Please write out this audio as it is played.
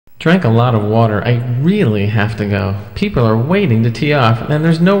Drank a lot of water. I really have to go. People are waiting to tee off, and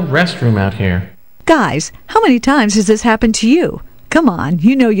there's no restroom out here. Guys, how many times has this happened to you? Come on,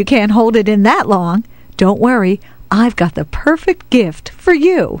 you know you can't hold it in that long. Don't worry, I've got the perfect gift for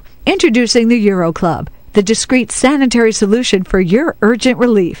you. Introducing the URO Club, the discreet sanitary solution for your urgent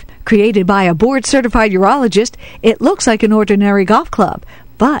relief. Created by a board-certified urologist, it looks like an ordinary golf club,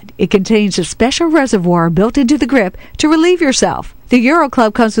 but it contains a special reservoir built into the grip to relieve yourself. The URO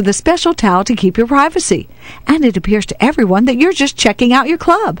Club comes with a special towel to keep your privacy, and it appears to everyone that you're just checking out your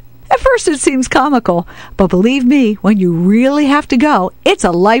club. At first it seems comical, but believe me, when you really have to go, it's a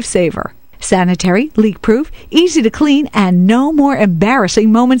lifesaver. Sanitary, leak-proof, easy to clean, and no more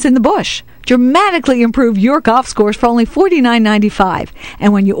embarrassing moments in the bush. Dramatically improve your golf scores for only $49.95,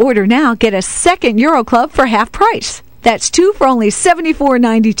 and when you order now, get a second URO Club for half price. That's 2 for only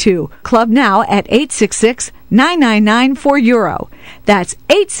 $74.92. Club now at 866-999-4EURO. That's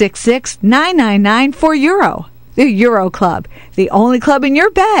 866-999-4EURO. The URO Club, the only club in your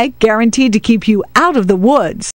bag guaranteed to keep you out of the woods.